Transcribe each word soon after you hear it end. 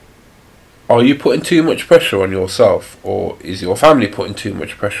Are you putting too much pressure on yourself, or is your family putting too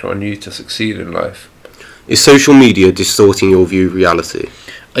much pressure on you to succeed in life? Is social media distorting your view of reality?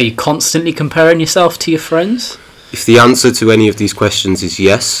 Are you constantly comparing yourself to your friends? If the answer to any of these questions is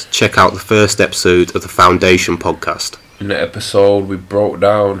yes, check out the first episode of the Foundation podcast. In the episode, we broke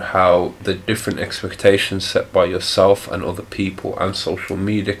down how the different expectations set by yourself and other people and social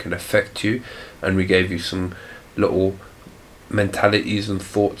media can affect you, and we gave you some little mentalities and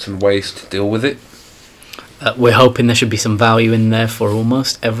thoughts and ways to deal with it. We're hoping there should be some value in there for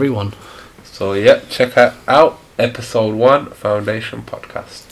almost everyone. So yeah, check out episode 1, Foundation Podcast.